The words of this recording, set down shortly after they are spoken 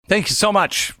Thank you so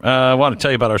much. I want to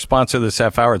tell you about our sponsor this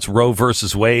half hour. It's Roe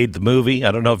versus Wade, the movie.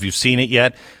 I don't know if you've seen it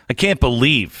yet. I can't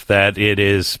believe that it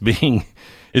is being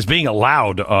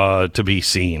allowed to be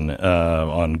seen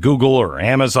on Google or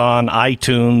Amazon,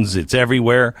 iTunes. It's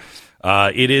everywhere.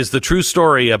 It is the true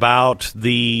story about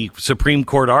the Supreme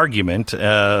Court argument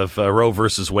of Roe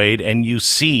versus Wade, and you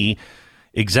see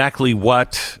exactly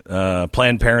what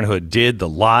Planned Parenthood did, the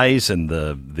lies and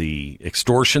the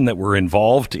extortion that were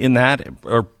involved in that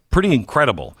are pretty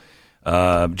incredible.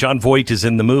 John Voight is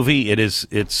in the movie.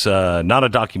 It's not a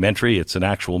documentary. It's an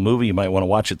actual movie. You might want to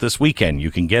watch it this weekend.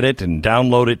 You can get it and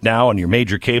download it now on your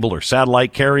major cable or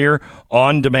satellite carrier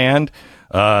on demand.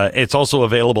 It's also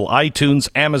available iTunes,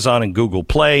 Amazon, and Google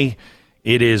Play.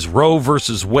 It is Roe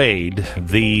versus Wade,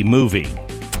 the movie.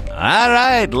 All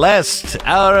right, last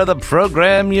hour of the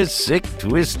program, you sick,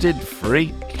 twisted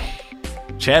freak.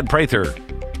 Chad Prather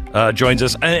joins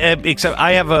us. Except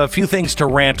I have a few things to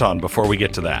rant on before we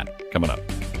get to that. Coming up.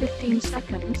 15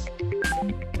 seconds.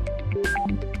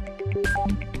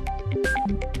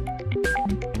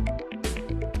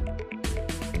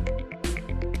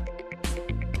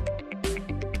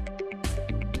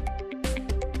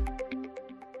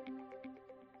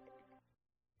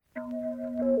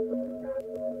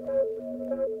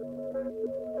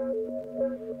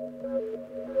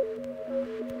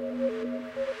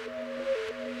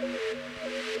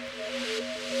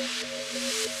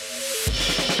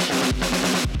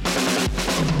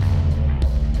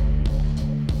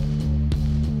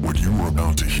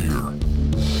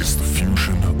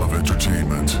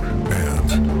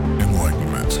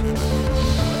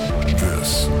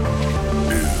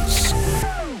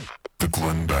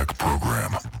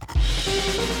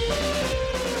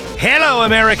 Hello,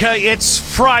 America. It's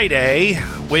Friday,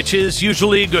 which is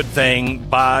usually a good thing,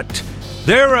 but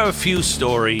there are a few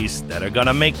stories that are going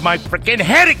to make my freaking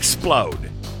head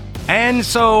explode. And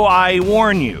so I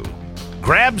warn you,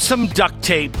 grab some duct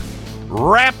tape,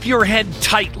 wrap your head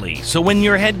tightly, so when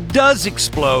your head does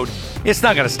explode, it's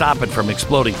not going to stop it from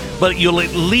exploding, but you'll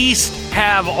at least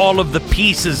have all of the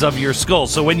pieces of your skull.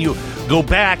 So when you go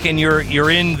back and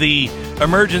you're in the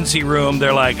emergency room,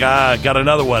 they're like, got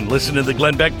another one. Listen to the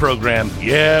Glenn Beck program.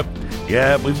 Yep,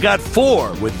 we've got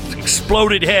 4 with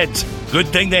exploded heads. Good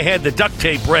thing they had the duct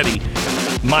tape ready.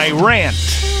 My rant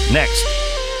next.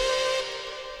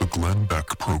 The Glenn Beck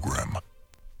program.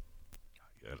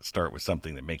 I got to start with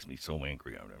something that makes me so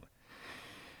angry.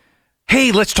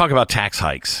 Hey, let's talk about tax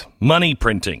hikes, money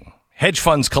printing, hedge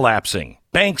funds collapsing,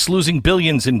 banks losing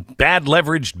billions in bad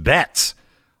leveraged bets.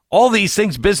 All these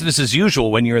things, business as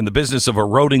usual when you're in the business of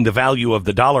eroding the value of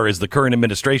the dollar, as the current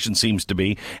administration seems to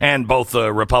be, and both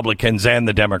the Republicans and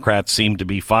the Democrats seem to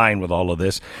be fine with all of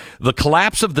this. The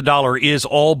collapse of the dollar is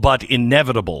all but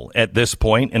inevitable at this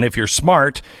point, and if you're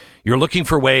smart, you're looking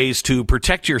for ways to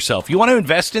protect yourself. You want to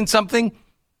invest in something?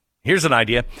 Here's an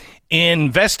idea.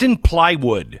 Invest in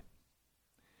plywood.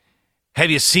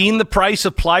 Have you seen the price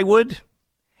of plywood?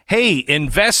 Hey,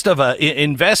 invest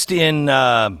in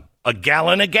a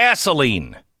gallon of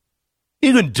gasoline.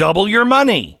 You can double your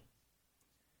money.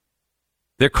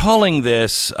 They're calling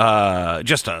this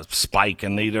just a spike,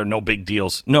 and they're no big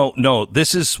deals. No,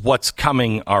 this is what's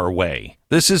coming our way.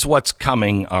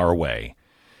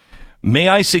 May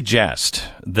I suggest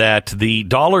that the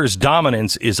dollar's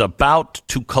dominance is about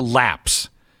to collapse?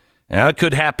 Now, it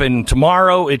could happen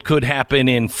tomorrow. It could happen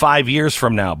in 5 years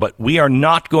from now, but we are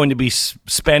not going to be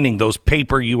spending those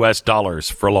paper U.S. dollars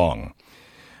for long.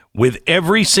 With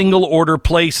every single order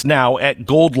placed now at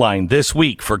Goldline this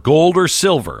week for gold or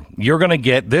silver, you're going to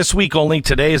get, this week only,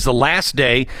 today is the last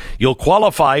day, you'll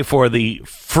qualify for the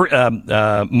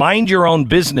Mind Your Own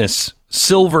Business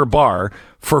silver bar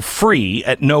for free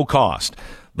at no cost.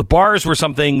 The bars were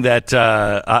something that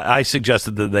I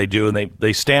suggested that they do, and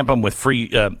they stamp them with free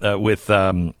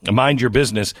Mind Your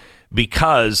Business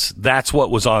because that's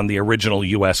what was on the original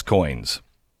U.S. coins.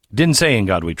 Didn't say "In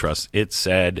God We Trust." It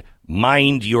said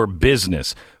 "Mind Your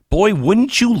Business." Boy,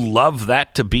 wouldn't you love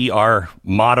that to be our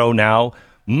motto now?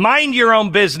 Mind your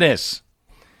own business.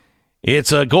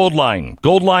 It's a Goldline,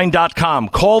 goldline.com.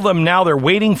 Call them now. They're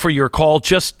waiting for your call.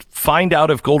 Just find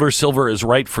out if gold or silver is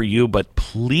right for you. But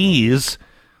please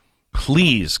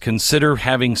consider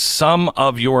having some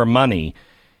of your money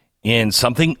in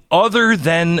something other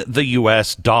than the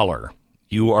U.S. dollar.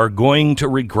 You are going to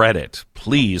regret it.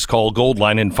 Please call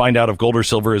Goldline and find out if gold or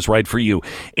silver is right for you.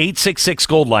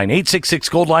 866-GOLDLINE,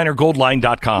 866-GOLDLINE, or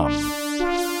goldline.com.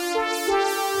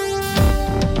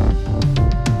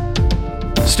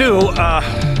 Stu,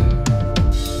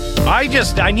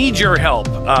 I need your help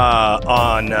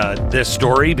on this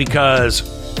story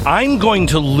because I'm going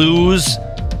to lose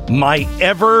my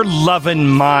ever-loving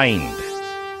mind.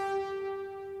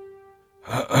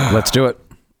 Let's do it.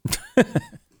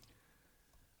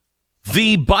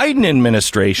 The Biden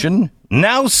administration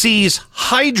now sees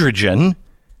hydrogen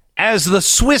as the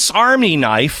Swiss Army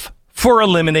knife for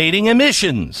eliminating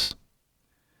emissions.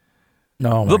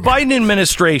 The Biden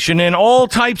administration and all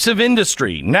types of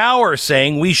industry now are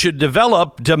saying we should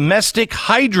develop domestic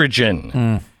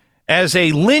hydrogen as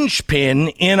a linchpin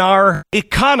in our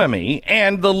economy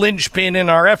and the linchpin in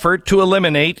our effort to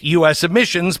eliminate U.S.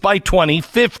 emissions by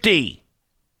 2050.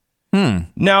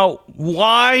 Now,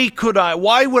 why would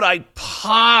I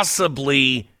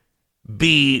possibly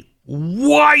be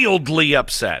wildly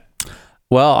upset?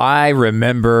 Well, I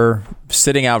remember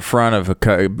sitting out front of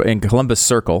in Columbus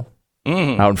Circle,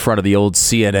 out in front of the old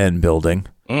CNN building,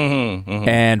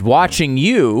 and watching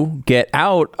you get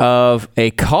out of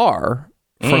a car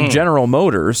from General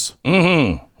Motors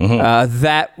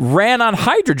that ran on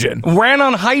hydrogen.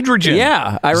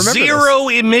 Yeah, I remember. Zero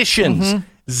emissions.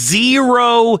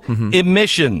 Zero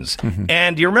emissions.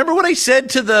 And do you remember what I said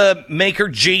to the maker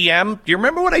GM? Do you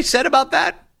remember what I said about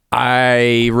that?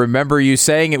 I remember you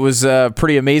saying it was a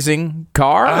pretty amazing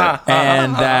car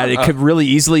and that it could really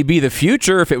easily be the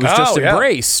future if it was just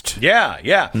embraced.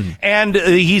 Yeah. And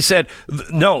he said,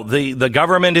 no, the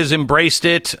government has embraced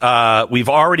it. We've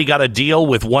already got a deal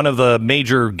with one of the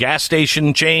major gas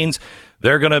station chains.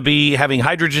 They're going to be having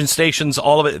hydrogen stations,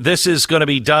 all of it. This is going to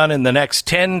be done in the next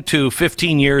 10 to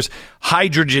 15 years.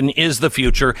 Hydrogen is the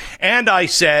future. And I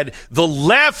said, the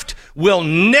left will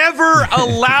never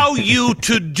allow you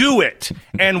to do it.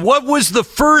 And what was the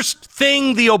first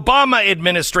thing the Obama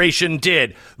administration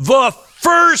did? The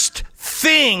first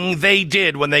thing they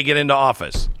did when they get into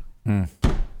office.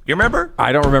 You remember?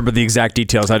 I don't remember the exact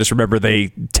details. I just remember they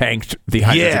tanked the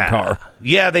hydrogen car.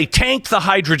 Yeah, they tanked the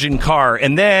hydrogen car.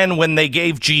 And then when they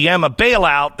gave GM a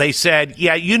bailout, they said,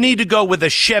 yeah, you need to go with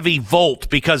a Chevy Volt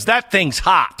because that thing's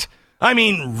hot. I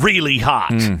mean, really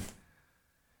hot.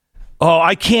 Oh,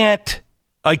 I can't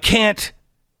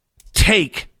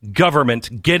take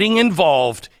government getting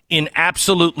involved in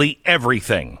absolutely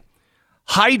everything.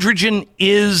 Hydrogen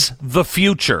is the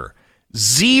future.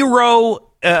 Zero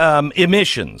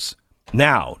emissions.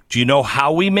 Now, do you know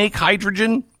how we make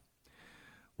hydrogen?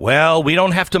 Well, we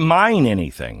don't have to mine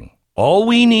anything. All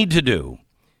we need to do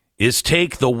is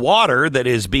take the water that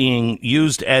is being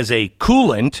used as a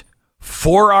coolant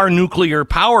for our nuclear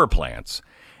power plants,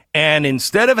 and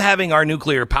instead of having our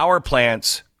nuclear power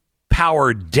plants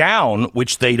powered down,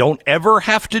 which they don't ever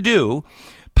have to do,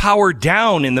 power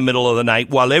down in the middle of the night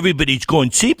while everybody's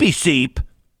going seepy-seep,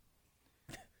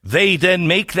 they then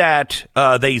make that,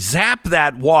 they zap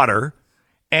that water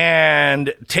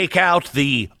and take out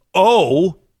the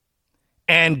O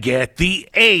and get the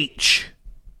H.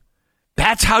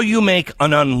 That's how you make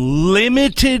an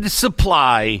unlimited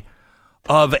supply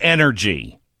of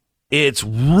energy. It's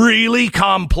really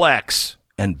complex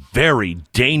and very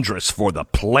dangerous for the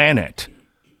planet.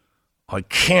 I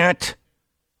can't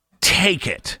take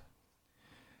it.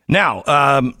 Now,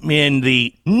 in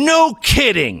the no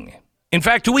kidding. In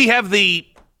fact, do we have the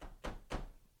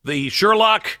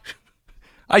Sherlock?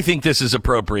 I think this is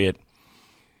appropriate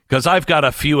because I've got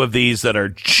a few of these that are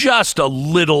just a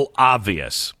little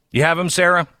obvious. You have them,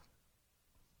 Sarah?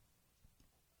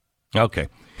 Okay.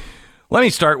 Let me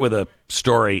start with a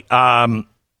story. A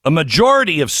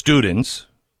majority of students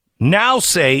now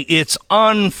say it's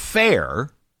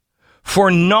unfair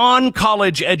for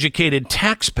non-college educated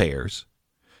taxpayers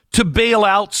to bail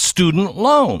out student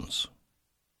loans.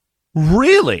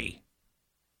 Really?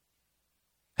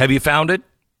 Have you found it?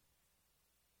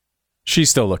 She's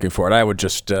still looking for it. I would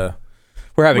just, we're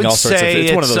having all sorts of,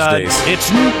 it's one of those days.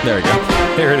 There we go.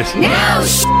 There it is. Now,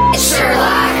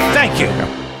 Sherlock. Thank you.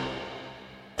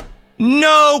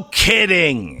 No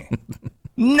kidding.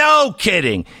 No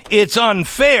kidding. It's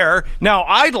unfair. Now,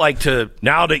 I'd like to,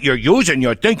 now that you're using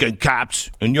your thinking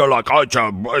caps and you're like, oh, it's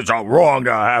wrong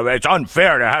to have, it's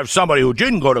unfair to have somebody who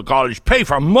didn't go to college pay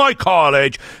for my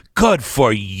college. Good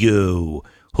for you.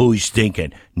 Who's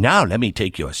thinking? Now, let me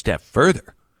take you a step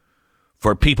further.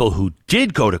 For people who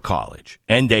did go to college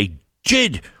and they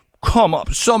did come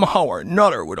up somehow or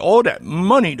another with all that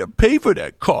money to pay for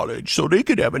that college so they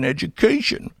could have an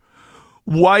education.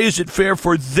 Why is it fair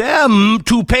for them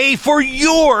to pay for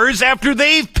yours after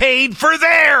they've paid for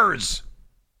theirs?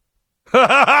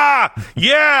 Yeah,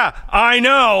 I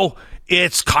know.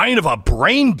 It's kind of a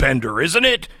brain bender, isn't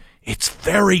it? It's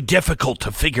very difficult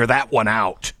to figure that one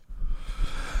out.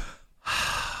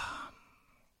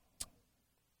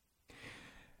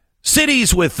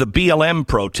 Cities with the BLM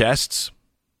protests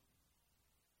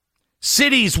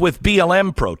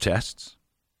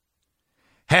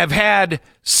have had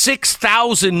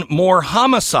 6,000 more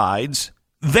homicides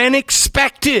than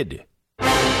expected. No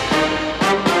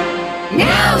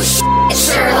shit,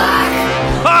 Sherlock.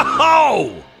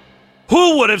 Ho-ho!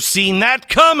 Who would have seen that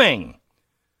coming?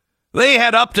 They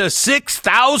had up to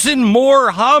 6,000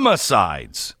 more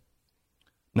homicides.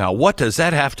 Now, what does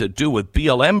that have to do with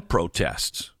BLM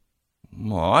protests?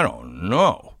 Well, I don't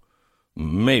know.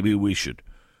 Maybe we should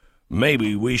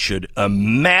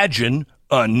imagine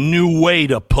a new way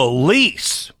to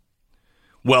police.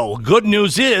 Well, good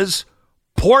news is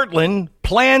Portland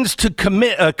plans to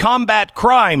combat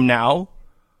crime now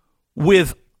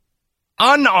with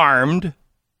unarmed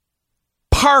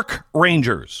park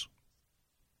rangers.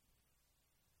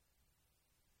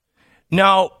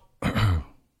 Now,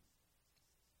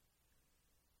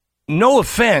 no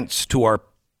offense to our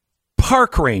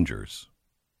park rangers,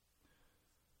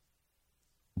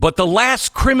 but the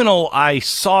last criminal I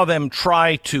saw them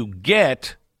try to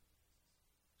get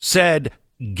said,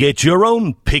 "Get your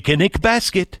own picnic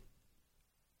basket."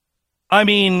 I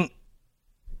mean,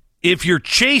 if you're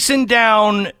chasing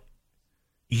down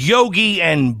Yogi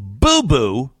and Boo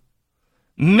Boo,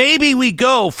 maybe we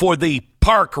go for the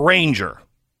park ranger.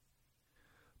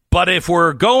 But if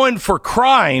we're going for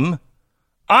crime,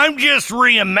 I'm just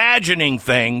reimagining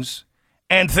things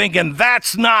and thinking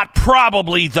that's not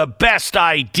probably the best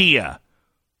idea.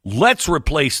 Let's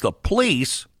replace the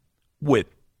police with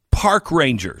park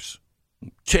rangers.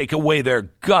 Take away their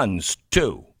guns,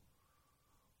 too.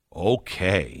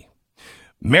 Okay.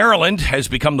 Maryland has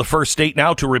become the first state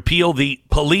now to repeal the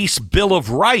Police Bill of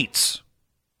Rights.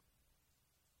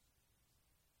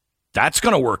 That's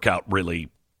going to work out really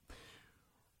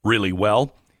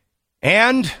well.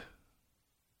 And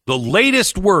the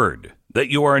latest word that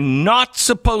you are not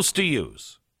supposed to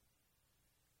use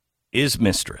is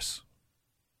mistress.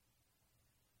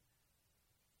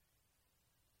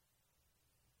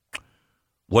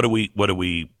 What do we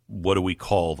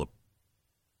call the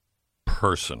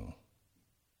person?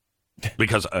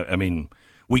 Because I mean,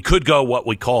 we could go what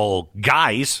we call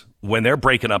guys when they're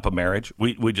breaking up a marriage.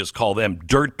 We just call them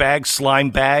dirtbags, slime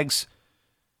bags.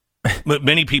 But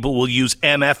many people will use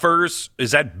MFers. Is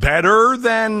that better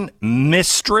than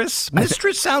mistress?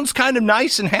 Mistress sounds kind of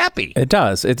nice and happy. It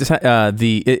does. It's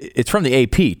from the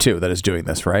AP too that is doing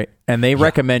this, right? And they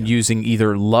recommend using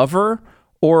either lover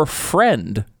or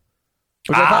friend.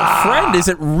 Which I thought friend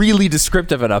isn't really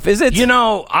descriptive enough, is it? You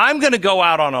know, I'm going to go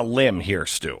out on a limb here,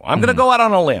 Stu. I'm going to go out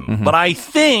on a limb. Mm-hmm. But I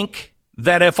think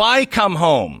that if I come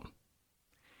home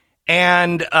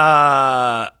and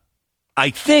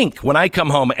when I come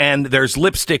home and there's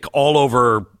lipstick all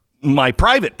over my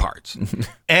private parts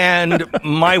and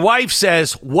my wife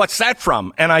says, "What's that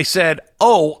from?" And I said,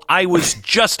 "Oh, I was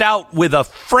just out with a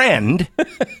friend."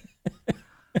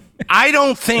 I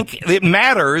don't think it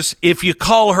matters if you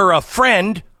call her a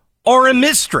friend or a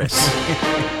mistress.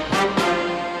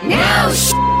 No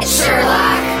shit,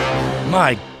 Sherlock.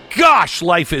 My gosh,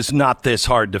 life is not this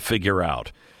hard to figure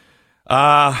out.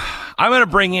 I'm going to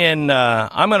bring in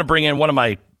one of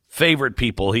my favorite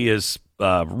people. He is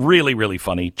really, really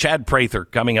funny. Chad Prather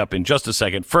coming up in just a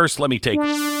second. First, let me take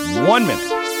 1 minute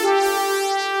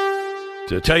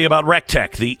to tell you about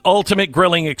RecTech, the ultimate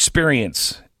grilling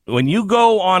experience. When you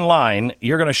go online,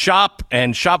 you're going to shop for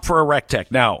a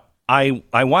RecTech. Now, I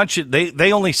want you,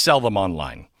 they only sell them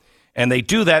online. And they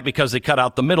do that because they cut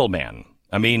out the middleman.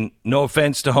 I mean, no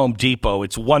offense to Home Depot.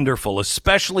 It's wonderful,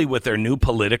 especially with their new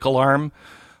political arm.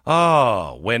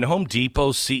 Oh, when Home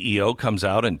Depot's CEO comes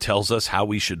out and tells us how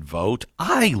we should vote,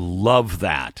 I love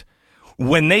that.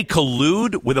 When they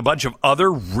collude with a bunch of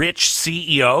other rich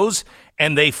CEOs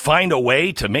and they find a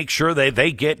way to make sure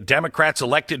they get Democrats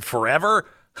elected forever,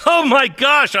 oh my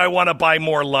gosh, I want to buy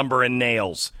more lumber and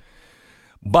nails.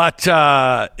 But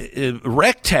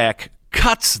RecTech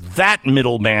cuts that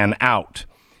middleman out.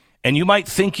 And you might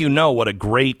think you know what a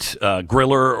great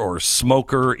griller or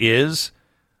smoker is,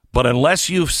 but unless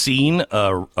you've seen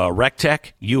a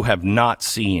RecTech, you have not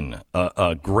seen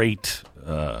a great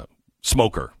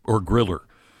smoker or griller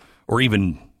or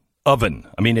even oven.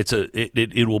 I mean,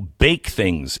 it will bake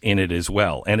things in it as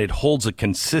well, and it holds a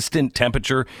consistent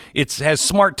temperature. It has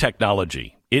smart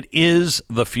technology. It is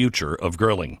the future of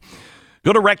grilling.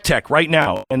 Go to RecTech right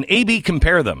now and A/B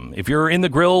compare them. If you're in the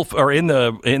grill or in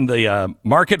the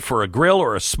market for a grill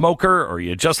or a smoker, or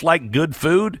you just like good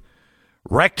food,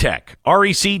 RecTech,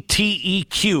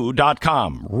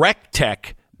 RecTeq.com,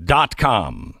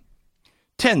 RecTech.com.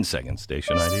 10 seconds,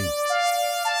 station ID.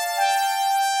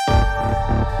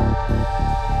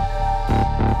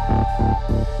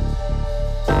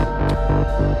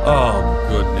 Oh,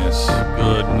 goodness.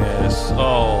 goodness.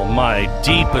 Oh, my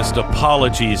deepest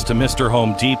apologies to Mr.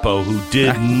 Home Depot, who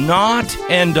did not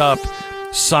end up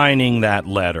signing that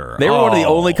letter. They were one of the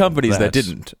only companies that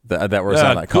didn't, that were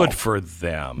on that call. Good for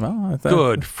them. Well,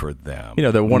 good for them. You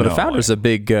know, they're one of the founders, a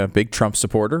big Trump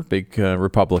supporter, big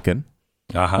Republican.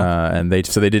 And they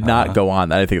did not go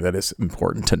on. I think that is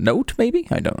important to note, maybe.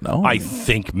 I don't know. I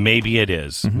think maybe it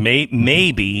is. Mm-hmm.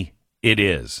 Maybe it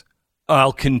is.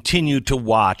 I'll continue to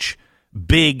watch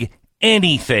big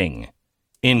anything,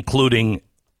 including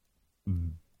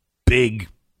big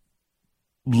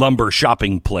lumber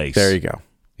shopping place. There you go.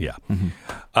 Yeah.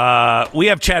 Mm-hmm. We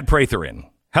have Chad Prather in.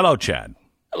 Hello, Chad.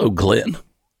 Hello, Glenn.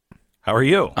 How are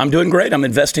you? I'm doing great. I'm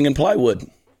investing in plywood.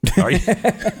 Are you?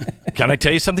 Can I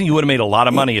tell you something? You would have made a lot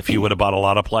of money if you would have bought a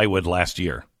lot of plywood last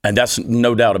year. And that's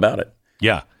no doubt about it.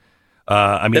 Yeah.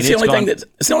 I mean, it's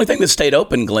the only thing that stayed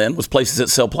open, Glenn, was places that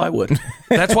sell plywood.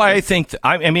 That's why I think.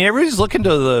 I mean, everybody's looking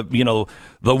to the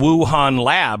Wuhan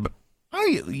lab.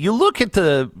 You look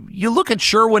at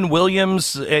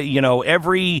Sherwin-Williams.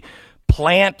 Every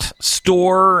plant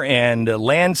store and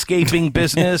landscaping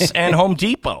business and Home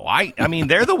Depot. I mean,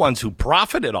 they're the ones who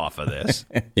profited off of this.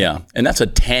 Yeah, and that's a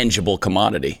tangible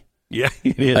commodity. Yeah,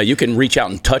 it is. You can reach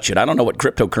out and touch it. I don't know what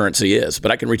cryptocurrency is, but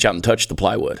I can reach out and touch the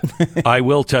plywood. I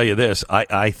will tell you this.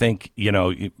 I think,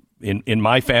 in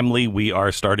my family, we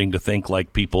are starting to think like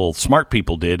smart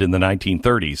people did in the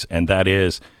 1930s, and that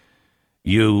is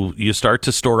you start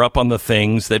to store up on the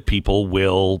things that people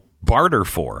will barter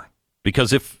for.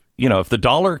 Because if the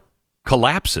dollar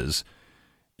collapses,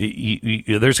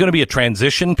 there's going to be a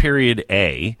transition period,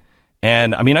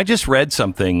 And I mean, I just read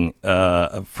something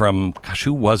from,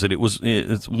 who was it?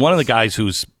 It's one of the guys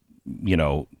who's,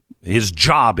 his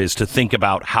job is to think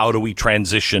about how do we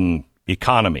transition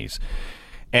economies.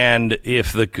 And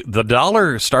if the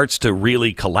dollar starts to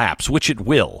really collapse, which it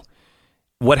will,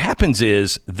 what happens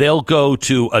is they'll go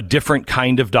to a different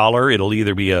kind of dollar. It'll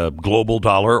either be a global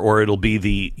dollar or it'll be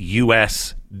the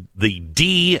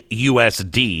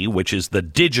DUSD, which is the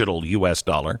digital US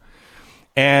dollar.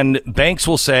 And banks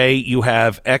will say you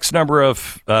have X number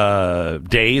of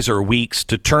days or weeks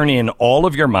to turn in all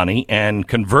of your money and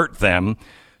convert them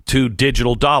to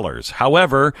digital dollars.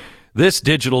 However, this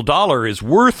digital dollar is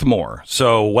worth more.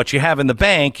 So what you have in the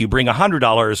bank, you bring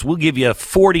 $100, we'll give you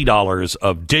 $40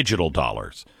 of digital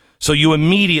dollars. So you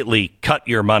immediately cut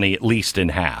your money at least in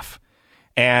half.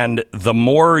 And the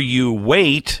more you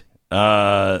wait,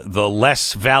 the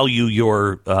less value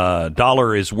your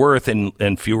dollar is worth,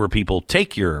 and fewer people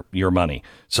take your money.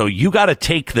 So you got to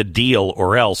take the deal,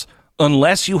 or else,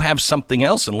 unless you have something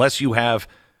else, unless you have,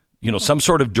 some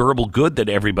sort of durable good that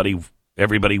everybody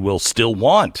will still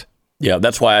want. Yeah,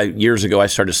 that's why years ago I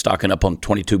started stocking up on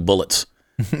 22 bullets.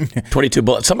 22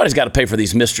 bullets. Somebody's got to pay for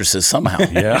these mistresses somehow.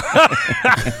 Yeah.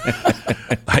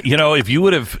 If you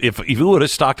would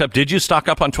have stocked up, did you stock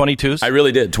up on 22s? I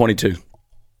really did, 22.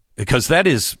 Because that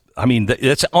is,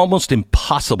 that's almost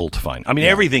impossible to find. I mean,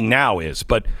 everything now is,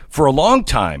 but for a long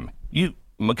time,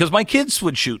 because my kids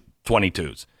would shoot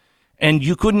 22s, and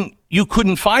you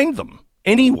couldn't find them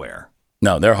anywhere.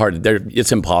 No, they're hard.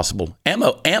 It's impossible.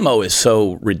 Ammo is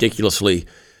so ridiculously,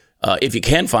 if you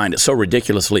can find it, so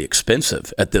ridiculously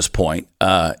expensive at this point.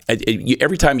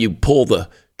 Every time you pull the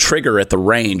trigger at the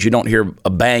range, you don't hear a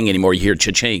bang anymore. You hear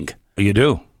cha-ching. You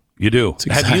do.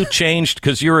 Have you changed?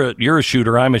 Because you're a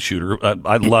shooter. I'm a shooter.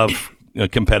 I love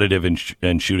competitive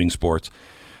and shooting sports.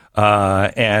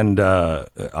 And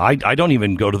I don't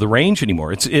even go to the range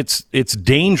anymore. It's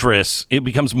dangerous. It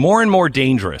becomes more and more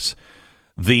dangerous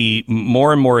the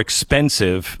more and more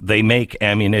expensive they make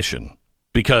ammunition,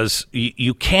 because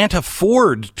you can't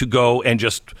afford to go and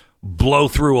just blow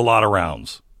through a lot of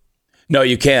rounds. No,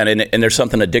 you can. And there's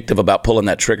something addictive about pulling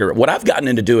that trigger. What I've gotten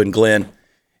into doing, Glenn,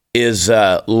 is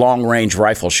long range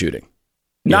rifle shooting.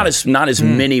 Not as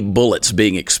many bullets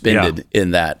being expended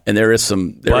in that. And there is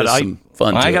some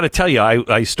fun to it. I got to tell you,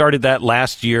 I started that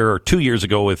last year or 2 years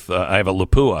ago with, I have a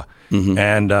Lapua,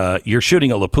 and you're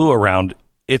shooting a Lapua round.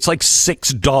 It's like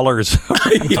 $6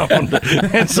 a round.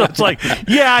 And so it's like,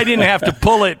 I didn't have to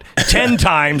pull it 10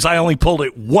 times. I only pulled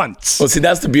it once. Well, see,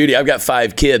 that's the beauty. I've got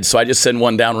 5 kids, so I just send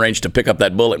one downrange to pick up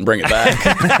that bullet and bring it back.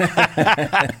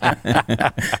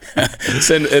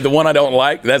 Send the one I don't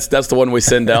like. That's the one we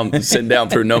send down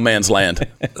through no man's land.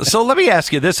 So let me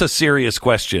ask you this, a serious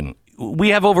question. We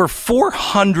have over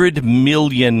 400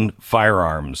 million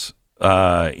firearms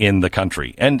in the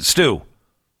country. And Stu,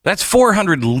 that's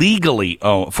 400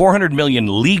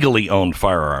 million legally owned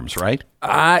firearms, right?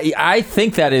 I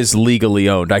think that is legally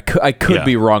owned. I could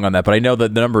be wrong on that, but I know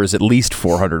that the number is at least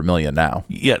 400 million now.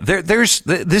 Yeah,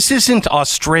 this isn't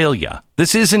Australia.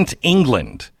 This isn't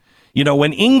England. You know,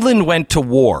 when England went to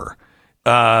war,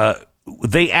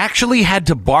 they actually had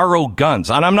to borrow guns.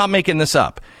 And I'm not making this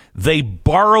up. They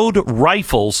borrowed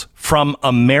rifles from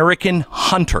American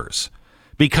hunters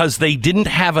because they didn't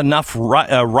have enough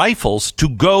rifles to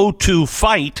go to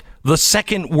fight the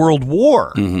Second World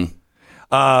War.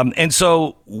 And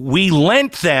so we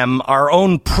lent them our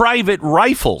own private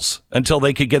rifles until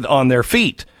they could get on their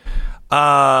feet.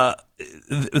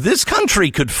 This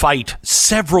country could fight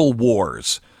several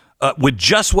wars with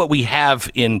just what we have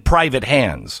in private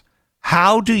hands.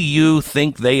 How do you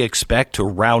think they expect to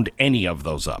round any of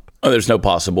those up? Oh, there's no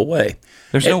possible way.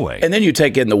 There's no way. And then you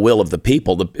take in the will of the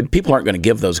people. The people aren't going to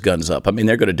give those guns up. I mean,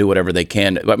 they're going to do whatever they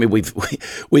can. I mean,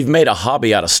 we've made a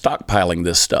hobby out of stockpiling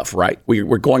this stuff, right?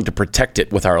 We're going to protect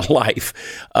it with our life.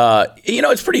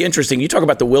 It's pretty interesting. You talk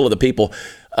about the will of the people.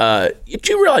 Did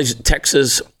you realize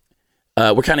Texas?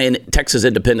 We're kind of in Texas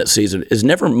independence season. Has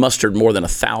never mustered more than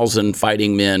 1,000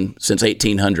 fighting men since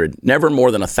 1800. Never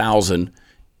more than 1,000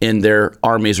 in their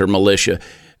armies or militia.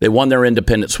 They won their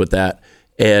independence with that.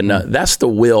 And that's the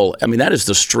will. I mean, that is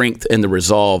the strength and the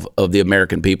resolve of the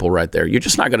American people right there. You're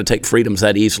just not going to take freedoms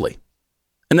that easily.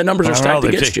 And the numbers are stacked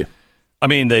against you. I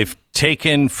mean, they've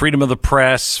taken freedom of the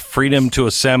press, freedom to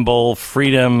assemble,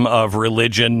 freedom of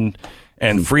religion,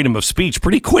 and freedom of speech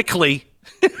pretty quickly.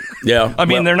 Yeah. I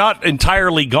mean, they're not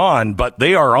entirely gone, but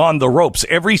they are on the ropes,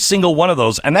 every single one of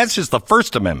those. And that's just the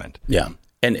First Amendment. Yeah.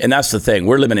 And that's the thing.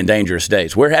 We're living in dangerous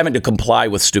days. We're having to comply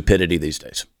with stupidity these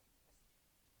days.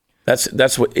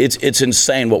 That's what it's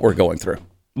insane what we're going through.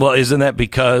 Well, isn't that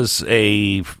because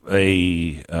our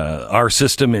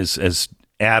system is, as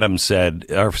Adam said,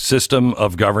 our system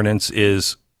of governance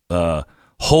is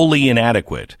wholly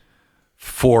inadequate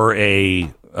for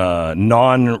a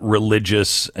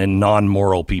non-religious and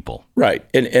non-moral people. Right.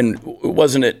 And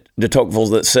wasn't it de Tocqueville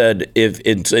that said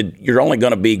you're only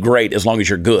going to be great as long as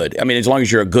you're good? I mean, as long as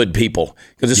you're a good people.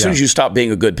 Because as soon as you stop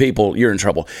being a good people, you're in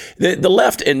trouble. The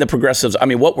left and the progressives, I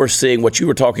mean, what we're seeing, what you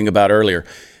were talking about earlier,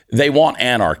 they want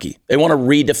anarchy. They want to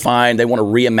redefine. They want to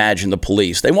reimagine the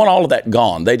police. They want all of that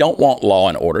gone. They don't want law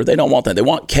and order. They don't want that. They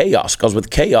want chaos, because with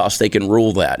chaos, they can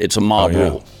rule that. It's a mob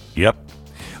rule. Yep.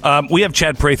 We have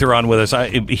Chad Prather on with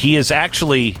us. He is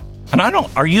actually, and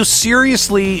are you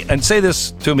seriously, and say this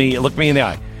to me, look me in the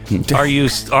eye,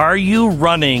 are you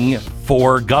running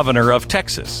for governor of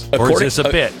Texas? Or is this a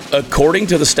bit? According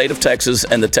to the state of Texas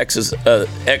and the Texas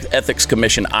Ethics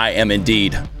Commission, I am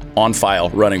indeed on file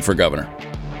running for governor.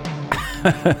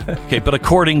 Okay, but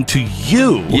according to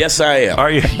you, yes, I am.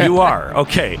 Are you? You are.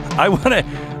 Okay. I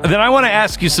want to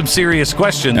ask you some serious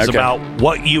questions about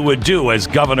what you would do as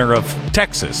governor of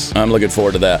Texas. I'm looking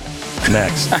forward to that.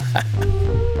 Next.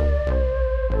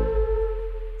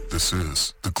 This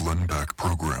is the Glenn Beck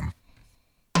Program.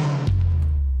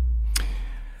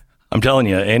 I'm telling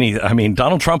you,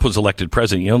 Donald Trump was elected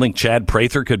president. You don't think Chad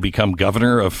Prather could become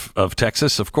governor of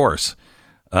Texas? Of course.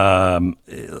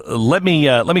 Let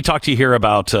me talk to you here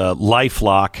about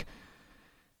LifeLock.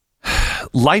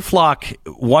 LifeLock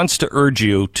wants to urge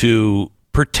you to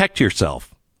protect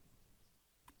yourself.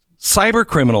 Cyber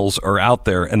criminals are out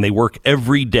there, and they work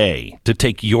every day to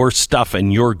take your stuff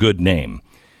and your good name,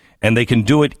 and they can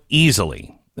do it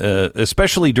easily,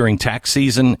 especially during tax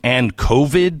season and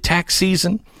COVID tax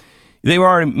season. They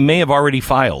may have already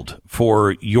filed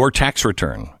for your tax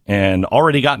return and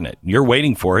already gotten it. You're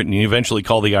waiting for it, and you eventually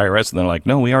call the IRS, and they're like,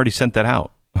 no, we already sent that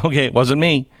out. Okay, it wasn't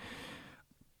me.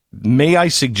 May I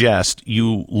suggest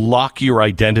you lock your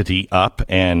identity up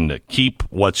and keep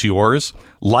what's yours?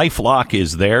 LifeLock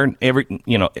is there.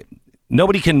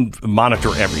 Nobody can monitor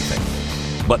everything,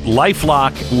 but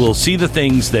LifeLock will see the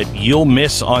things that you'll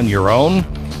miss on your own.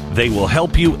 They will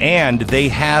help you, and they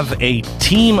have a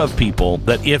team of people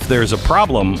that if there's a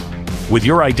problem with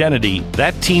your identity,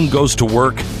 that team goes to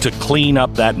work to clean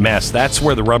up that mess. That's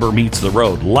where the rubber meets the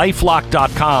road.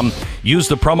 LifeLock.com. Use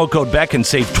the promo code Beck and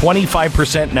save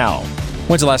 25% now.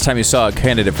 When's the last time you saw a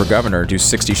candidate for governor do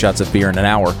 60 shots of beer in an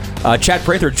hour? Chad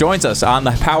Prather joins us on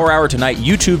the Power Hour tonight,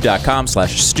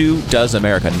 youtube.com/Stu Does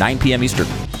America, 9 p.m. Eastern.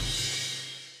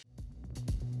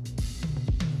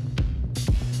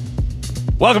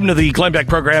 Welcome to the Glenn Beck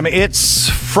program. It's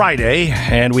Friday,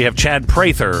 and we have Chad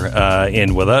Prather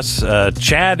in with us.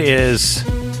 Chad is,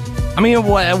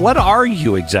 what are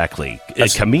you exactly? A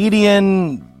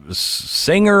comedian,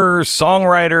 singer,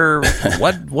 songwriter?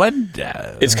 What?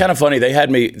 It's kind of funny. They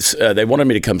had me. They wanted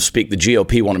me to come speak. The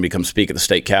GOP wanted me to come speak at the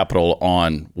state capitol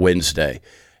on Wednesday.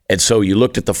 And so you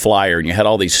looked at the flyer and you had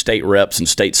all these state reps and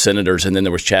state senators, and then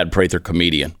there was Chad Prather,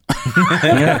 comedian.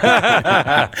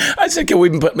 I said, can we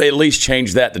at least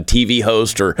change that to TV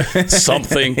host or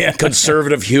something?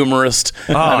 Conservative humorist.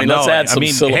 Let's add some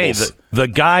syllables. Hey, the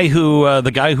guy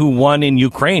who won in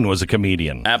Ukraine was a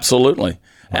comedian. Absolutely.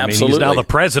 He's now the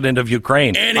president of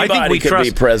Ukraine. Anybody could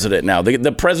be president now.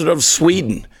 The president of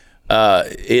Sweden. He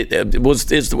was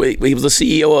the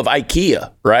CEO of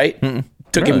IKEA, right? Mm-mm.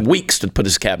 Took him weeks to put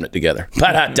his cabinet together.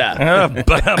 Oh,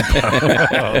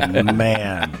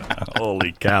 man.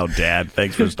 Holy cow, Dad.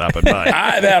 Thanks for stopping by.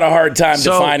 I've had a hard time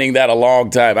defining that a long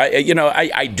time.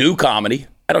 I do comedy.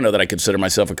 I don't know that I consider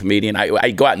myself a comedian.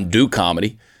 I go out and do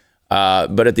comedy.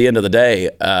 But at the end of the day,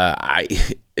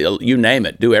 you name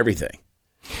it, do everything.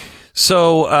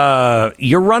 So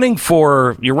you're running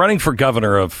for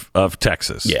governor of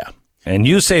Texas. Yeah. And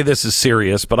you say this is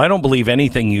serious, but I don't believe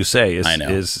anything you say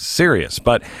is serious.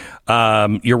 But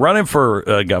you're running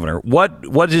for governor.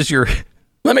 What is your...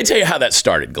 Let me tell you how that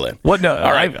started, Glenn. What? No,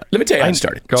 all right. Let me tell you how it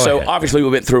started. So obviously we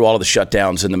went through all of the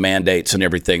shutdowns and the mandates and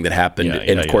everything that happened.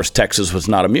 Of course, Texas was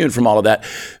not immune from all of that.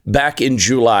 Back in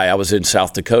July, I was in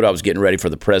South Dakota. I was getting ready for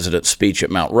the president's speech at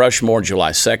Mount Rushmore,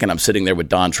 July 2nd. I'm sitting there with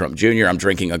Don Trump Jr. I'm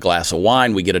drinking a glass of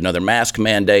wine. We get another mask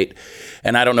mandate.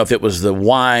 And I don't know if it was the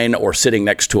wine or sitting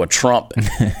next to a Trump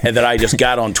and that I just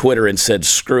got on Twitter and said,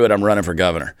 screw it, I'm running for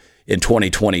governor. In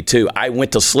 2022, I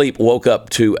went to sleep, woke up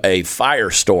to a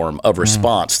firestorm of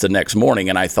response the next morning,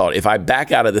 and I thought, if I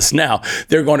back out of this now,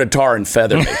 they're going to tar and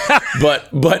feather me. but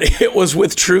it was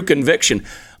with true conviction.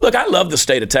 Look, I love the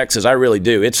state of Texas. I really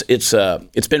do. It's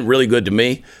been really good to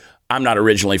me. I'm not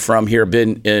originally from here.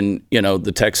 Been in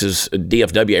the Texas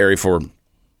DFW area for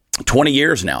 20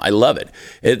 years now. I love it.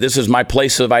 This is my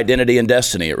place of identity and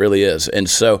destiny. It really is. And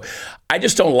so I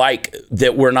just don't like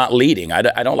that we're not leading. I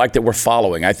don't like that we're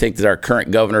following. I think that our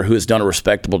current governor, who has done a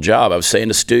respectable job, I was saying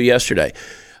to Stu yesterday,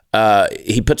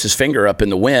 he puts his finger up in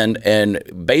the wind and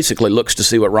basically looks to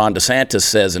see what Ron DeSantis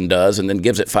says and does, and then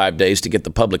gives it 5 days to get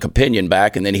the public opinion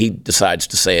back, and then he decides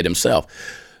to say it himself.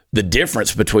 The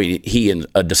difference between he and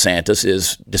DeSantis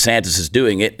is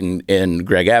doing it, and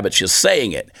Greg Abbott's just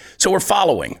saying it. So we're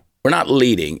following. We're not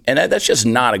leading, and that's just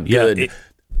not a good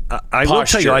I will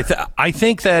tell you, I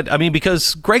think that,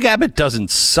 because Greg Abbott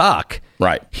doesn't suck.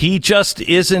 Right. He just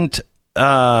isn't,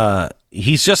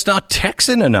 he's just not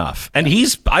Texan enough. And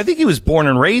I think he was born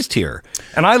and raised here.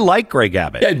 And I like Greg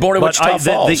Abbott. Yeah, born in Wichita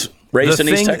Falls, raised in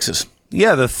East Texas.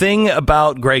 Yeah, the thing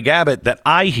about Greg Abbott that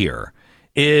I hear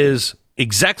is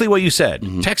exactly what you said.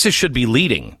 Mm-hmm. Texas should be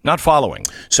leading, not following.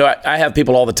 So I have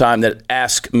people all the time that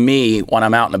ask me when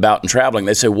I'm out and about and traveling,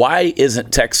 they say, why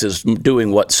isn't Texas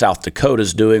doing what South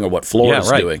Dakota's doing or what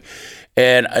Florida's doing?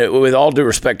 And with all due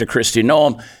respect to Kristi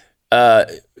Noem,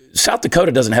 South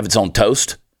Dakota doesn't have its own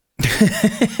toast.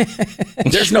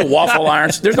 There's no waffle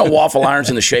irons. There's no waffle irons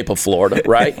in the shape of Florida,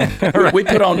 right? We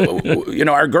put on,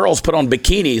 our girls put on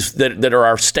bikinis that are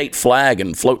our state flag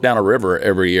and float down a river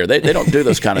every year. They don't do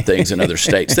those kind of things in other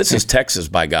states. This is Texas,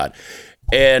 by God.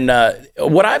 And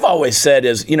what I've always said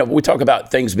is, we talk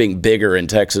about things being bigger in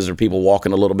Texas or people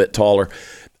walking a little bit taller.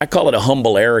 I call it a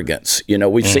humble arrogance.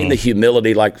 We've seen the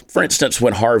humility, like, for instance,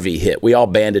 when Harvey hit, we all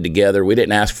banded together. We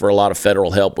didn't ask for a lot of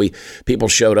federal help. People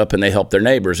showed up and they helped their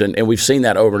neighbors. And we've seen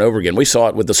that over and over again. We saw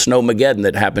it with the Snowmageddon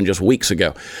that happened just weeks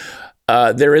ago.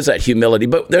 There is that humility,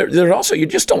 but there's also, you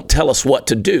just don't tell us what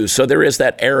to do. So there is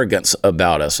that arrogance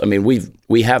about us.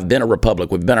 We have been a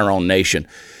republic. We've been our own nation.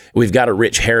 We've got a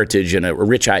rich heritage and a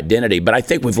rich identity, but I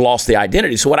think we've lost the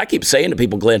identity. So what I keep saying to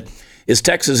people, Glenn, is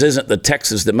Texas isn't the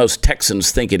Texas that most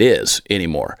Texans think it is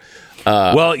anymore.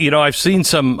 Well, I've seen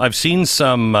some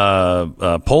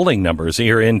polling numbers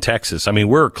here in Texas.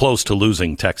 We're close to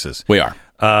losing Texas. We are.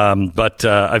 But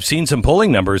I've seen some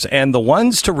polling numbers, and the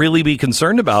ones to really be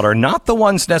concerned about are not the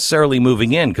ones necessarily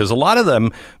moving in, because a lot of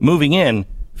them moving in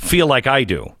feel like I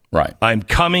do. Right. I'm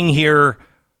coming here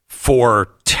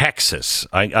for Texas.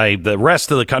 The rest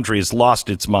of the country has lost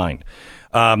its mind.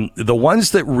 The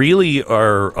ones that really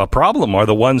are a problem are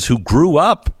the ones who grew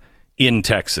up in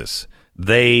Texas.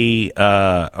 They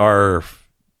they're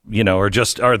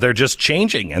just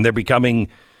changing, and they're becoming,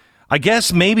 I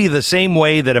guess, maybe the same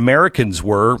way that Americans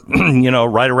were,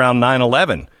 right around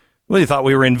 9/11. We thought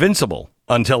we were invincible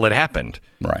until it happened.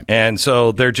 Right. And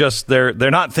so they're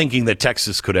not thinking that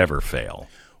Texas could ever fail.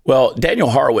 Well,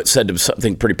 Daniel Horowitz said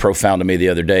something pretty profound to me the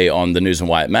other day on the News and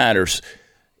Why It Matters.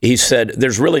 He said,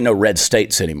 there's really no red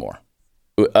states anymore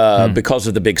because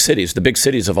of the big cities. The big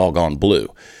cities have all gone blue.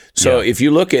 So if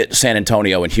you look at San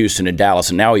Antonio and Houston and Dallas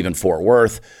and now even Fort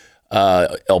Worth,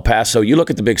 El Paso, you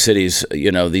look at the big cities,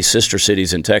 these sister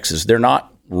cities in Texas, they're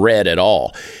not read at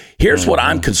all. Here's what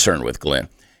I'm concerned with, Glenn,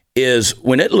 is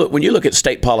when you look at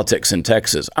state politics in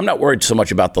Texas, I'm not worried so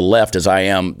much about the left as I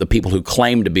am the people who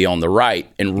claim to be on the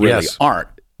right and really aren't.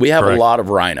 We have a lot of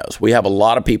rhinos. We have a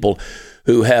lot of people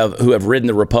who have ridden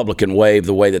the Republican wave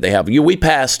the way that they have. We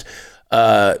passed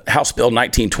House Bill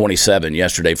 1927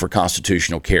 yesterday for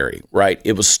constitutional carry, right?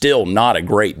 It was still not a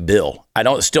great bill.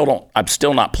 I'm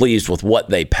still not pleased with what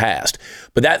they passed.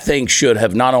 But that thing should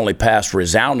have not only passed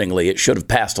resoundingly, it should have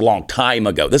passed a long time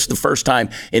ago. This is the first time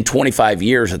in 25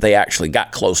 years that they actually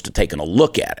got close to taking a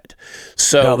look at it.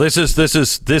 So no, this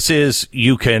is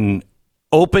you can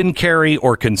open carry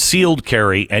or concealed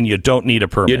carry, and you don't need a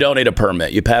permit. You don't need a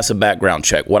permit. You pass a background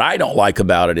check. What I don't like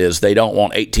about it is they don't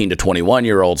want 18 to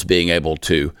 21-year-olds being able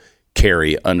to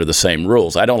carry under the same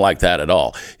rules. I don't like that at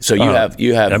all. So you have.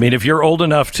 I mean, if you're old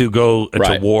enough to go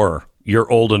to war,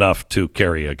 you're old enough to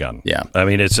carry a gun. Yeah. I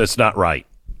mean, it's not right.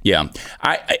 Yeah,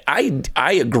 I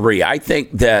agree. I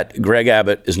think that Greg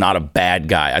Abbott is not a bad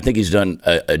guy. I think he's done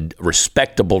a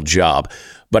respectable job,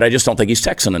 but I just don't think he's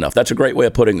Texan enough. That's a great way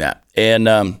of putting that. And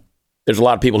there's a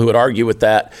lot of people who would argue with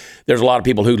that. There's a lot of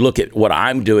people who look at what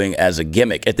I'm doing as a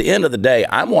gimmick. At the end of the day,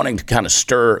 I'm wanting to kind of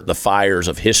stir the fires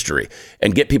of history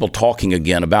and get people talking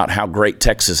again about how great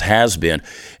Texas has been.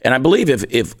 And I believe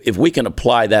if we can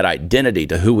apply that identity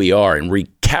to who we are and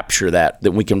recapture that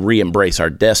we can re-embrace our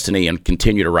destiny and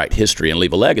continue to write history and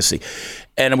leave a legacy.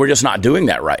 And we're just not doing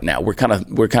that right now. We're kind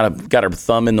of got our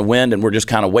thumb in the wind, and we're just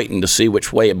kind of waiting to see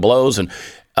which way it blows. And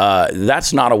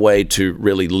that's not a way to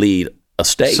really lead a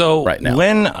state right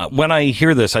now. When I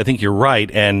hear this, I think you're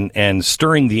right. And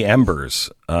stirring the embers.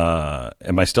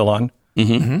 Am I still on?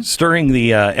 Mm-hmm. Stirring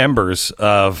the embers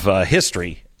of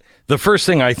history. The first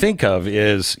thing I think of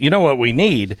is, what we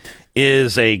need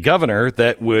is a governor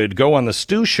that would go on the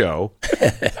Stu show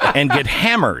and get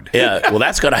hammered. Yeah, well,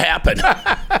 that's going to happen.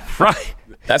 Right.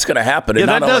 That's going to happen. Yeah,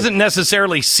 that doesn't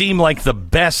necessarily seem like the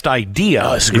best idea.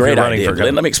 Oh, it's a great idea.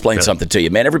 Let me explain something to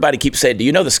you, man. Everybody keeps saying, do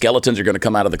you know the skeletons are going to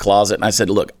come out of the closet? And I said,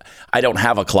 look, I don't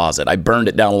have a closet. I burned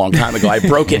it down a long time ago. I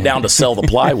broke it down to sell the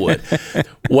plywood.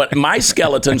 What my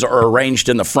skeletons are arranged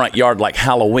in the front yard like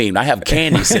Halloween. I have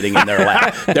candy sitting in their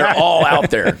lap. They're all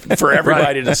out there for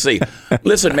everybody to see.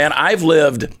 Listen, man, I've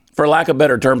lived, for lack of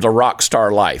better terms, a rock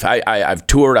star life. I've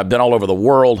toured. I've been all over the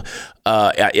world.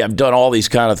 I've done all these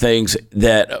kind of things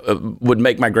that would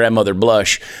make my grandmother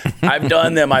blush. I've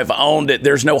done them. I've owned it.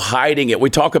 There's no hiding it. We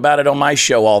talk about it on my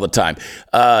show all the time.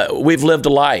 We've lived a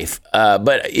life,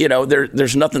 but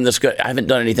there's nothing that's good. I haven't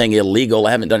done anything illegal.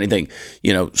 I haven't done anything,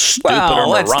 stupid or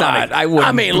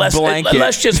moronic.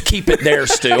 Let's just keep it there,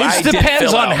 Stu. It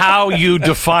depends on how you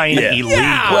define illegal.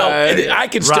 Well, I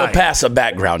can still pass a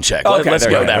background check. Okay, let's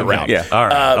go that route. Yeah. All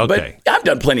right. Okay. But I've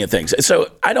done plenty of things,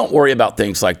 so I don't worry about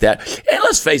things like that. And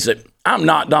let's face it, I'm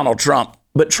not Donald Trump,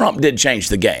 but Trump did change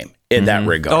the game in that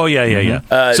regard. Oh,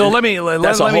 yeah. So let me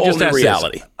just ask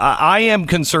reality. This. I am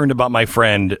concerned about my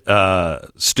friend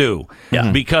Stu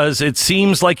because it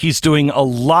seems like he's doing a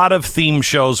lot of theme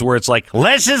shows where it's like,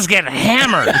 let's just get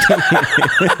hammered.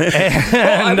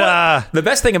 The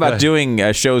best thing about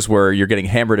doing shows where you're getting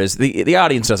hammered is the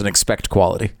audience doesn't expect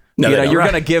quality. No, you're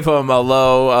going to give them a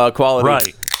low quality.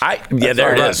 Right.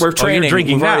 There it is. We're training.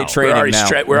 Drinking We're already now. training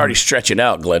now. We're already stretching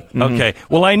out, Glenn. Okay.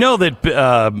 Well, I know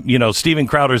that Steven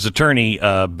Crowder's attorney,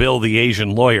 Bill the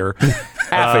Asian lawyer,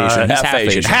 Half Asian.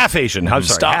 Half Asian. I'm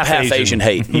sorry. Stop half Asian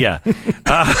hate. Yeah.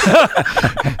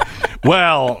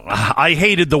 Well, I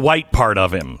hated the white part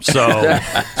of him, so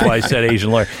that's why I said Asian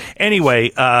lawyer.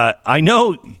 Anyway, I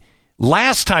know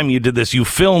last time you did this, you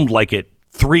filmed like at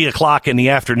 3:00 in the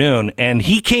afternoon, and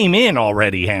he came in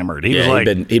already hammered. He was like,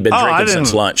 he'd been drinking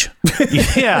since lunch.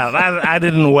 Yeah, I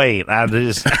didn't wait. I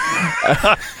just.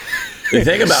 The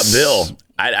thing about Bill,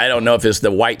 I don't know if it's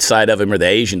the white side of him or the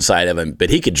Asian side of him, but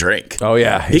he could drink. Oh,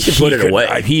 yeah. He could put it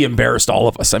away. He embarrassed all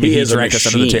of us. I mean, he drank us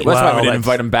under the table. That's why we didn't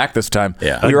invite him back this time.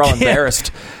 Yeah. We were all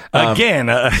embarrassed. Again,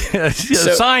 a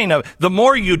sign of the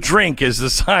more you drink is the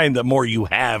sign the more you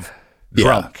have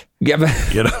drunk. Yeah, but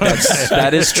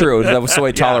that is true. That's the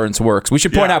way tolerance works. We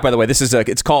should point out, by the way, this is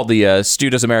it's called the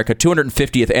Stu Does America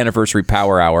 250th Anniversary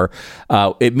Power Hour.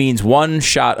 It means one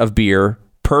shot of beer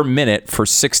per minute for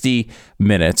 60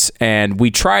 minutes, and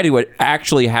we try to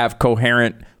actually have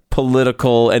coherent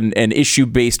political and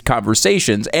issue-based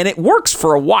conversations, and it works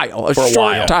for a while, a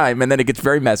short time, and then it gets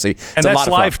very messy. And that's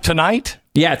live tonight?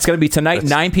 Yeah, it's going to be tonight,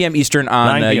 9 p.m. Eastern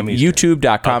on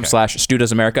youtube.com/Stu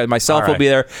Does America. Myself will be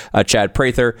there, Chad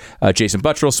Prather, Jason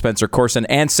Buttrell, Spencer Corson,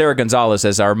 and Sarah Gonzalez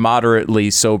as our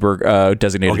moderately sober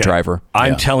designated driver.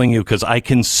 I'm telling you, because I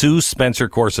can sue Spencer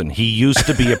Corson. He used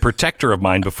to be a protector of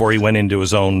mine before he went into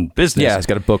his own business. Yeah, he's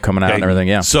got a book coming out and everything,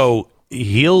 yeah. So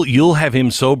you'll have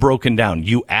him so broken down.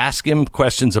 You ask him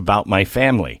questions about my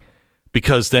family,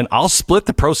 because then I'll split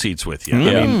the proceeds with you.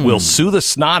 I mean, we'll sue the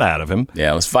snot out of him.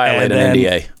 Yeah, let's violate an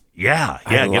NDA. Yeah,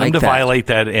 get him to violate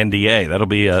that NDA. That'll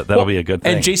be a good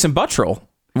thing. And Jason Buttrill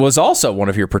was also one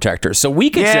of your protectors, so we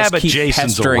could just keep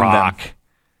Jason's pestering a rock. them.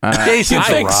 Jason's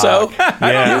You think a rock. so?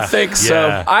 Yeah. You think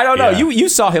so? I don't know. Yeah. You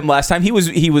saw him last time. He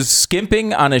was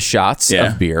skimping on his shots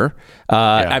of beer.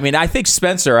 I mean, I think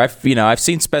Spencer. I've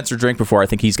seen Spencer drink before. I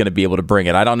think he's going to be able to bring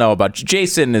it. I don't know about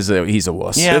Jason. He's a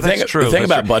wuss. Yeah, The thing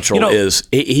about Buttrill is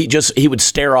he would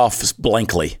stare off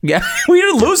blankly. Yeah, we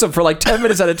didn't lose him for like 10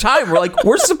 minutes at a time. We're like,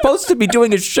 we're supposed to be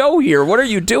doing a show here. What are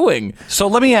you doing? So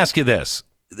let me ask you this: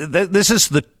 this is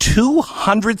the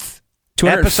 200th.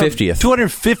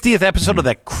 250th episode of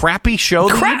that crappy show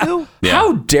that you do? Yeah.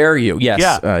 How dare you?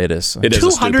 Yes, it is. It is a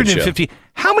stupid show. 250.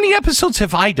 How many episodes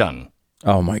have I done?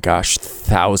 Oh my gosh,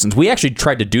 thousands. We actually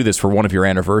tried to do this for one of your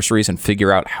anniversaries and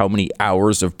figure out how many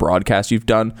hours of broadcast you've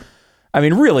done. I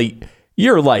mean, really,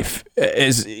 your life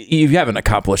you haven't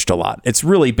accomplished a lot. It's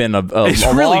really been a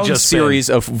long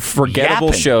series of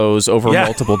forgettable shows over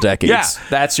multiple decades. Yeah.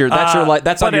 That's your life.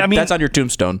 That's on your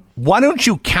tombstone. Why don't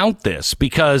you count this?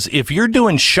 Because if you're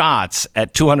doing shots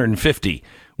at 250,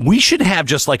 we should have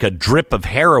just like a drip of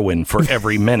heroin for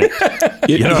every minute.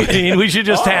 You know what I mean? We should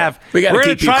just have. We got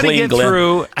to keep you clean, Glenn.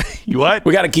 Through. What?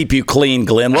 We got to keep you clean,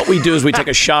 Glenn. What we do is we take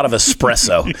a shot of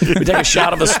espresso.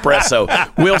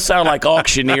 We'll sound like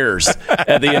auctioneers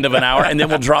at the end of an hour, and then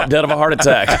we'll drop dead of a heart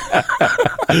attack.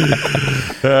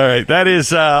 All right. That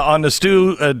is on the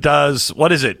Stu does.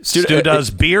 What is it? Stu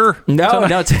does beer? No,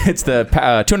 it's the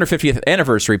 250th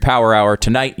anniversary Power Hour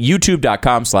tonight.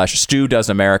 YouTube.com/Stu Does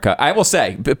America. I will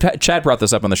say, Chad brought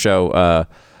this up on the show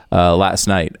last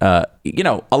night. A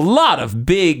lot of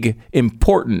big,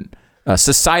 important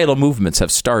societal movements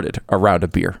have started around a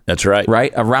beer. That's right.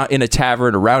 Right? Around in a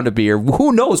tavern, around a beer.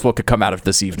 Who knows what could come out of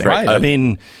this evening? Right. I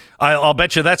mean, I'll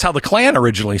bet you that's how the Klan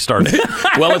originally started.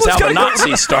 Well, it's how the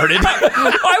Nazis started.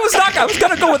 I was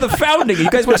going to go with the founding. You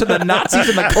guys went to the Nazis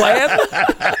and the Klan?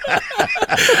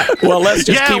 Well, let's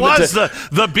just keep it to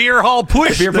the beer hall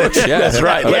push. Beer push. Yeah, that's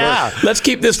right. Yeah. Let's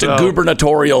keep this to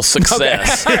gubernatorial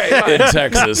success in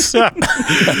Texas. All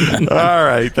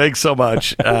right. Thanks so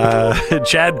much.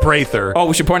 Chad Prather. Oh,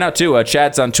 we should point out, too,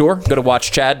 Chad's on tour. Go to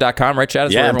watchchad.com, right,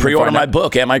 Chad? Yeah, pre-order my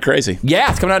book, Am I Crazy?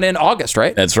 Yeah, it's coming out in August,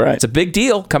 right? That's right. It's a big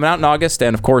deal coming out in August,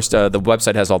 and, of course, the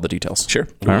website has all the details. Sure.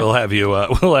 We'll have you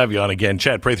on again.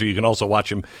 Chad Prather, you can also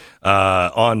watch him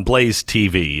on Blaze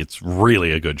TV. It's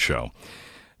really a good show.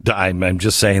 I'm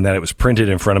just saying that it was printed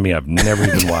in front of me. I've never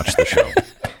even watched the show.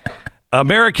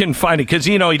 American Finding, because,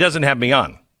 he doesn't have me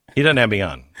on. He doesn't have me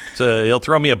on. So he'll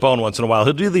throw me a bone once in a while.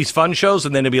 He'll do these fun shows,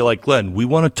 and then he'll be like, Glenn, we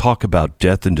want to talk about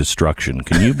death and destruction.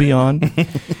 Can you be on?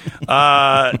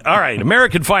 All right,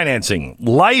 American Financing.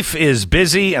 Life is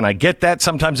busy, and I get that.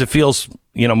 Sometimes it feels,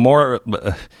 more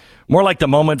like the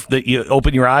moment that you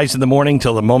open your eyes in the morning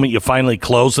till the moment you finally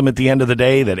close them at the end of the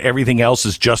day, that everything else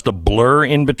is just a blur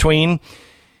in between.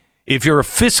 If you're a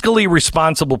fiscally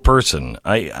responsible person,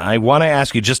 I want to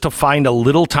ask you just to find a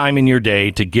little time in your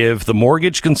day to give the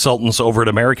mortgage consultants over at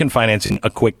American Financing a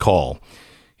quick call.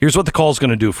 Here's what the call is going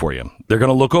to do for you. They're going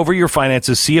to look over your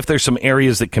finances, see if there's some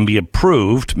areas that can be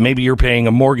improved. Maybe you're paying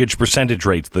a mortgage percentage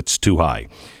rate that's too high.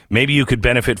 Maybe you could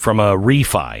benefit from a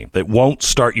refi that won't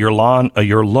start your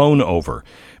loan over.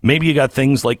 Maybe you got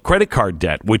things like credit card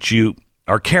debt, which you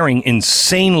are carrying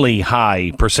insanely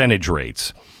high percentage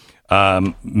rates.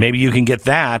 Maybe you can get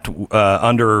that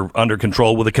under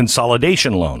control with a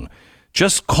consolidation loan.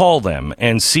 Just call them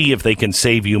and see if they can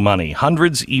save you money.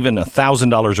 Hundreds, even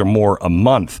 $1,000 or more a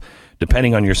month,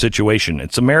 depending on your situation.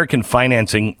 It's American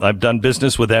Financing. I've done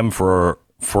business with them for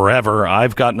forever.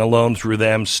 I've gotten a loan through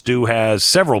them. Stu has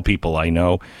several people I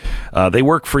know. They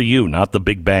work for you, not the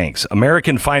big banks.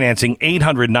 American Financing,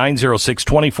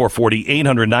 800-906-2440,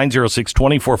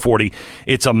 800-906-2440.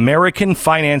 It's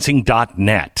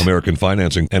AmericanFinancing.net. American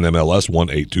Financing, NMLS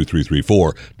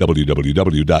 182334,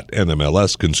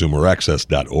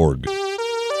 www.nmlsconsumeraccess.org.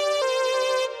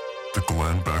 The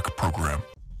Glenn Beck Program.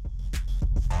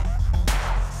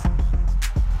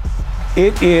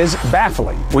 It is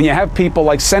baffling when you have people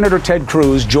like Senator Ted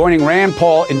Cruz joining Rand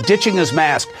Paul in ditching his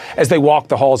mask as they walk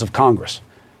the halls of Congress.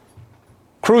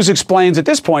 Cruz explains, at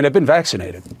this point, I've been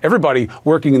vaccinated. Everybody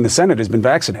working in the Senate has been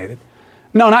vaccinated.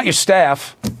 No, not your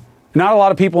staff. Not a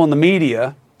lot of people in the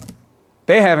media.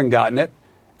 They haven't gotten it.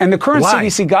 And the current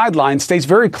CDC guideline states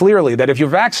very clearly that if you're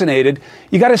vaccinated,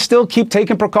 you got to still keep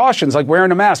taking precautions like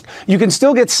wearing a mask. You can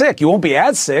still get sick. You won't be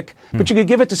as sick, but you could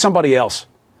give it to somebody else.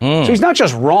 So he's not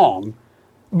just wrong,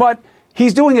 but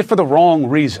he's doing it for the wrong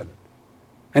reason.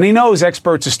 And he knows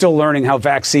experts are still learning how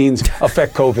vaccines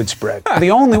affect COVID spread.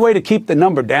 The only way to keep the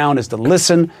number down is to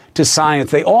listen to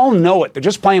science. They all know it. They're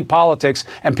just playing politics,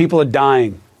 and people are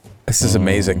dying. This is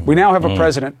amazing. We now have a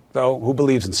president, though, who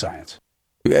believes in science.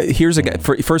 Here's a guy.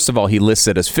 First of all, he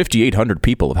listed as 5,800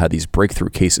 people have had these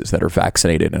breakthrough cases that are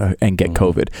vaccinated and get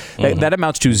COVID. That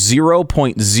amounts to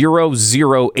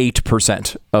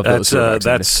 0.008% of those who are vaccinated.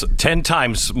 That's 10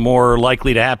 times more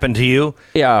likely to happen to you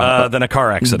than a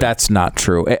car accident. That's not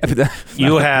true.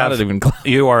 You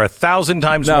are 1,000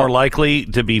 times more likely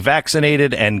to be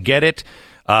vaccinated and get it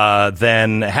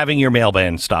than having your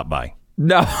mailman stop by.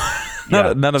 No.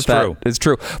 None of that true. is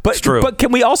true. But, it's true. But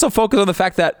can we also focus on the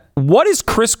fact that what is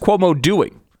Chris Cuomo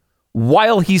doing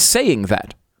while he's saying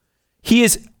that? He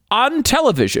is on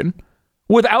television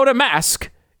without a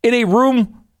mask in a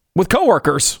room with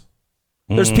coworkers.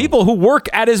 There's people who work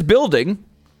at his building,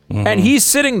 and he's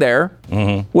sitting there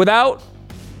without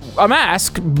a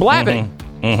mask blabbing.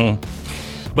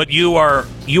 But you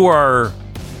are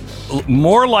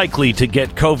more likely to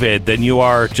get COVID than you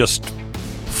are just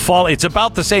fall. It's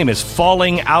about the same as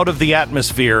falling out of the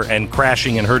atmosphere and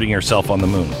crashing and hurting yourself on the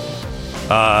moon.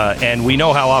 And we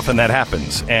know how often that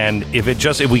happens. And if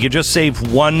we could just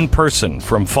save one person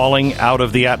from falling out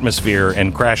of the atmosphere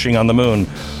and crashing on the moon,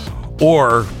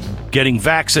 or getting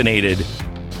vaccinated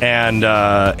and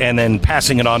then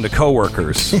passing it on to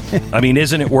coworkers. I mean,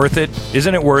 isn't it worth it?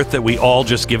 Isn't it worth that we all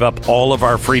just give up all of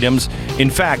our freedoms? In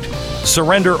fact,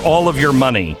 surrender all of your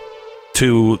money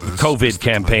to COVID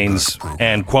campaigns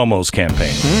and Cuomo's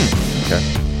campaign.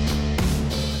 Okay.